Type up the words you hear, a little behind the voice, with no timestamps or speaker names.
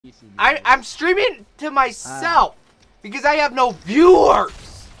I'm streaming to myself because I have no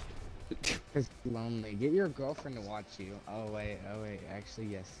viewers. It's lonely. Get your girlfriend to watch you. Oh wait. Actually,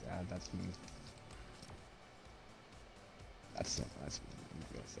 yes. That's me. That's me. I'm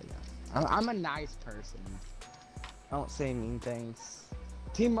gonna say that. I'm a nice person. I don't say mean things.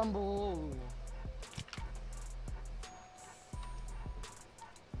 Team Rumble.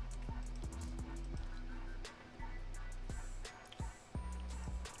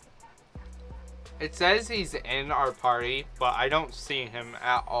 It says he's in our party, but I don't see him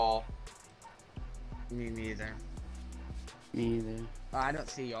at all. Me neither. Me either. Oh, I don't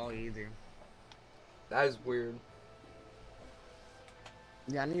see y'all either. That is weird.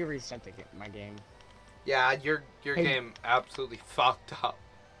 Yeah, I need to reset my game. Yeah, your game absolutely fucked up.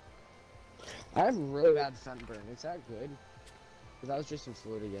 I have really bad sunburn. Is that good? Because I was just in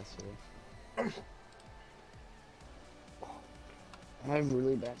Florida yesterday. I have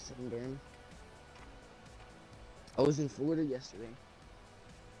really bad sunburn. I was in Florida yesterday.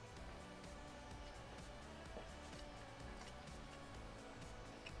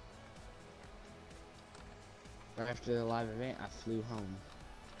 After the live event, I flew home.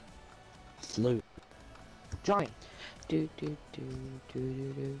 Johnny.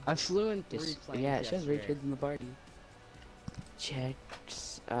 I flew in 3 planes. Yeah, it says yesterday. Kids in the party. Check.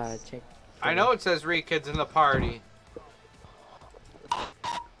 I know it says Re Kids in the party.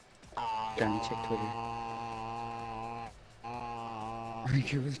 Johnny, check Twitter.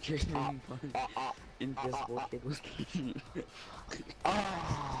 Rico was carrying fun. Invisible kid was carrying.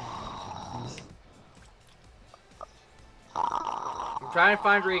 I'm trying to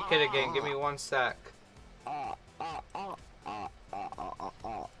find Re Kid again. Give me 1 sec.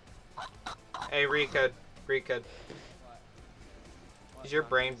 Hey, Re Kid. Is your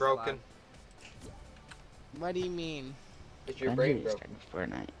brain broken? What do you mean? Is your brain broken?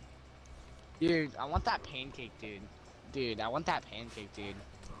 Fortnite. Dude, I want that pancake, dude. Dude, I want that pancake, dude.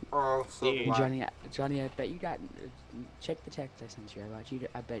 Oh, so Dude, do I. Johnny, I bet you got. Check the text I sent you.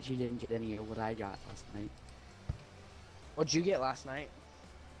 I bet you didn't get any of what I got last night. What'd you get last night?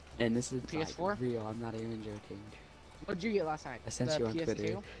 And this is PS4? like, real. I'm not even joking. What'd you get last night? I sent The you on PS2?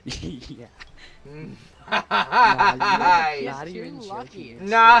 Twitter. Yeah. Nice. Not PS2 even lucky. joking.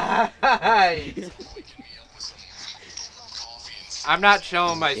 Nice. I'm not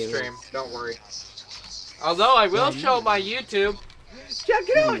showing my stream. Don't worry. Although I will show my YouTube. Check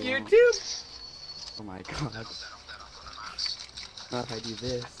it out, YouTube. Oh my god. Not if I do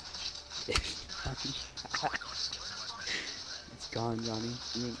this. It's gone, Johnny.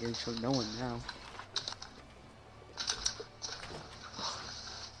 You ain't gonna show no one now.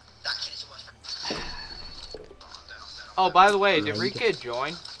 Oh, by the way, did Rika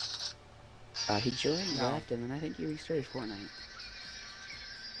join? He joined, left, and then I think he restarted Fortnite.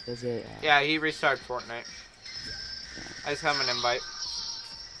 Does it? Yeah, he restarted Fortnite. I just have an invite.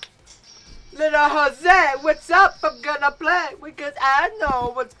 Little Jose, what's up? I'm gonna play because I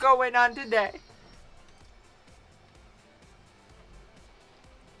know what's going on today.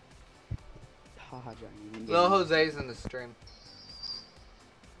 Haha, Johnny. Little Jose's in the stream.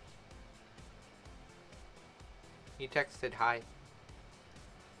 He texted hi.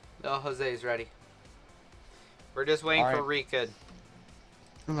 Little Jose's ready. We're just waiting for Rekid.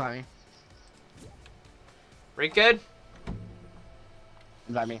 Invite me. Rekid,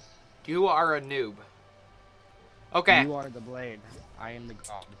 Invite me. you are a noob. Okay. You are the blade. I am the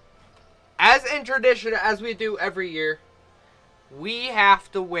god. As in tradition, as we do every year, we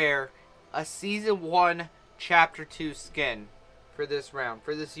have to wear a Season 1, Chapter 2 skin for this round,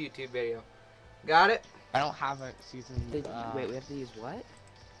 for this YouTube video. Got it? I don't have a season. Wait, we have to use what?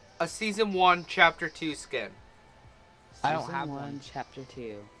 A Season 1, Chapter 2 skin. I don't Season have 1, one. Chapter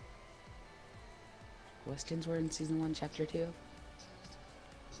 2. What skins were in Season 1, Chapter 2?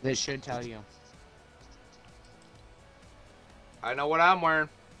 This should tell you. I know what I'm wearing.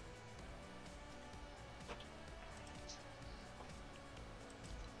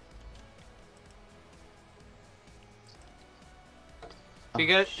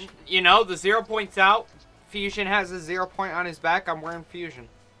 Because, you know, the 0 points out. Fusion has a 0 point on his back. I'm wearing Fusion.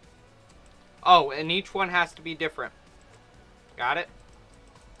 Oh, and each one has to be different. Got it?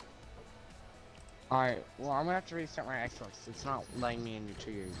 Alright, well, I'm gonna have to restart my Xbox. It's not letting me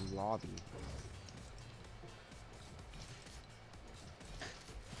into your lobby.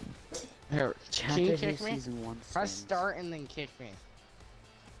 Here, can you Chapter 2 kick me? Season 1 Press skins. start and then kick me.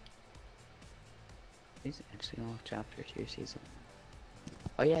 He's actually off Chapter 2 Season 1.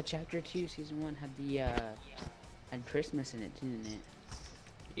 Oh yeah, Chapter 2 Season 1 had the, had Christmas in it, didn't it?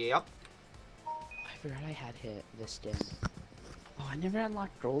 Yep. I forgot I had hit this skin. Oh, I never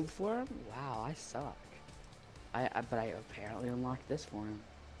unlocked gold for him? Wow, I suck. But I apparently unlocked this for him.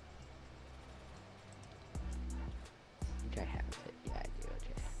 Okay, I have it. Yeah, I do.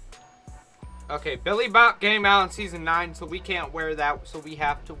 Okay. Okay, Billy Bop came out in season 9, so we can't wear that. So we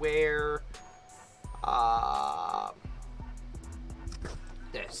have to wear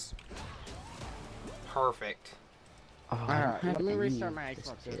this. Perfect. Oh, Alright, let me restart my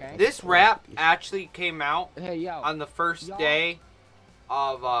Xbox, okay? This wrap actually came out Hey, yo. on the first Y'all- day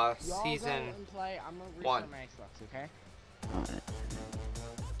of Y'all season go and play. I'm gonna restart 1. my Xbox, okay?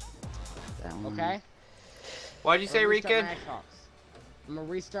 That one. Okay? What'd you say, I'm gonna restart Rican? my Xbox. I'm gonna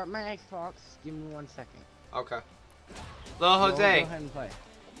restart my Xbox. Give me 1 second. Okay. Lil Y'all Jose, Go ahead and play.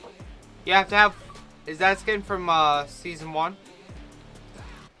 you have to have. Is that skin from season 1?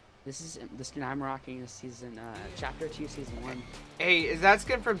 This is the skin I'm rocking is season chapter 2 season 1. Hey, is that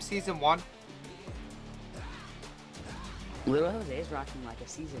skin from season 1? Little Jose is rocking like a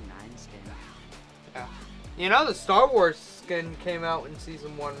season 9 skin. Yeah. You know the Star Wars skin came out in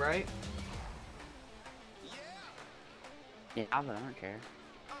season 1, right? Yeah, but I don't care.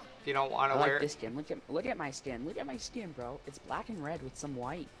 If you don't want I to like wear this it. skin. Look at my skin. Look at my skin, bro. It's black and red with some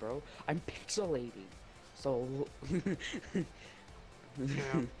white, bro. I'm pixelating. So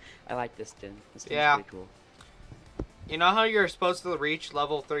I like this skin. This skin's Yeah. pretty cool. You know how you're supposed to reach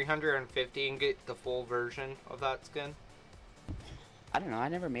level 350 and get the full version of that skin? I don't know. I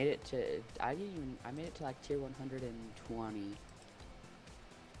never made it to. I made it to like tier 120.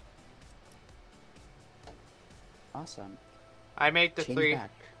 Awesome. I made the Change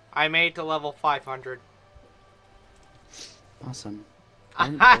back. I made to level 500. Awesome.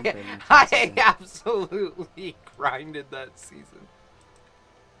 I absolutely grinded that season.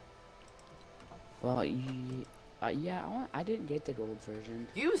 Well, yeah, I didn't get the gold version.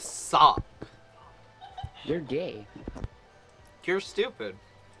 You suck. You're gay. You're stupid.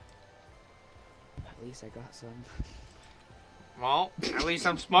 At least I got some. Well, at least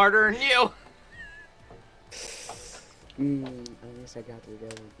I'm smarter than you. At least I got the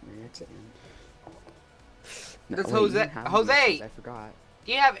gold merits. Does wait, Jose- you have these, Jose- 'cause I forgot.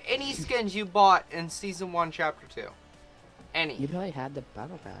 Do you have any skins you bought in season 1, chapter 2? Any? You probably had the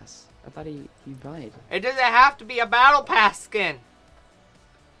battle pass. I thought you probably. It doesn't have to be a battle pass skin.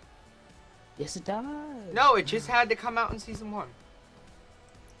 Yes, it does. No, it just had to come out in season 1.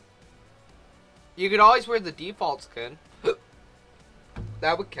 You could always wear the default skin.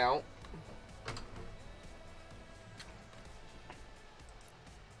 That would count.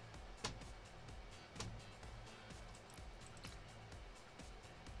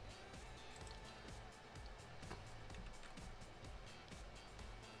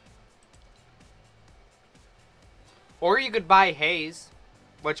 Or you could buy Haze,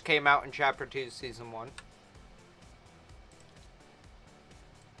 which came out in chapter 2, season 1.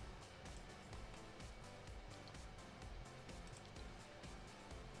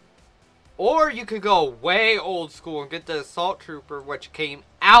 Or you could go way old school and get the Assault Trooper, which came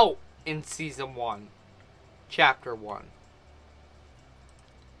out in season 1, chapter 1.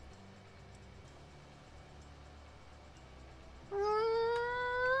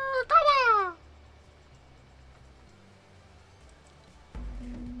 Come on!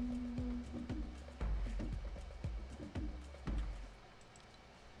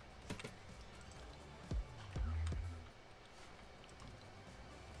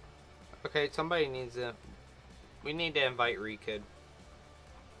 Okay, somebody needs to. We need to invite Rekid.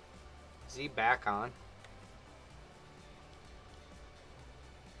 Is he back on?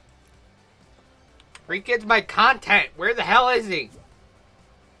 Rekid's my content. Where the hell is he?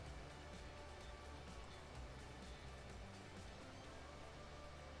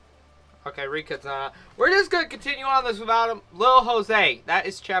 Okay, Rekid's not. We're just gonna continue on this without him. Lil Jose. That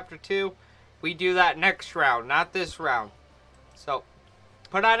is chapter 2. We do that next round, not this round. So.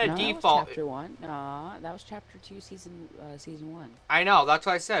 Put on a No, default. That was chapter 1. No, that was chapter 2, season 1. I know, that's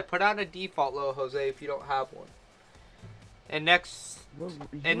what I said. Put on a default, Lil Jose, if you don't have one. And next,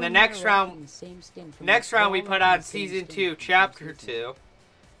 in the next round, next round we put on season 2, chapter 2.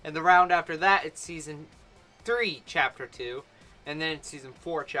 And the round after that, it's season 3, chapter 2. And then it's season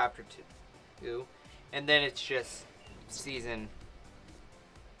 4, chapter 2. And then it's just season.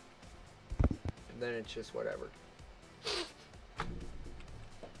 And then it's just whatever.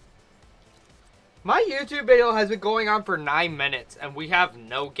 My YouTube video has been going on for 9 minutes, and we have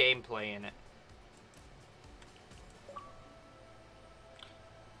no gameplay in it.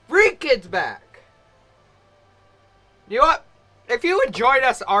 Rekid's back! You know what? If you enjoyed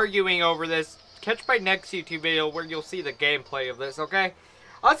us arguing over this, catch my next YouTube video where you'll see the gameplay of this, okay?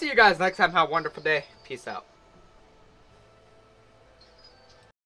 I'll see you guys next time. Have a wonderful day. Peace out.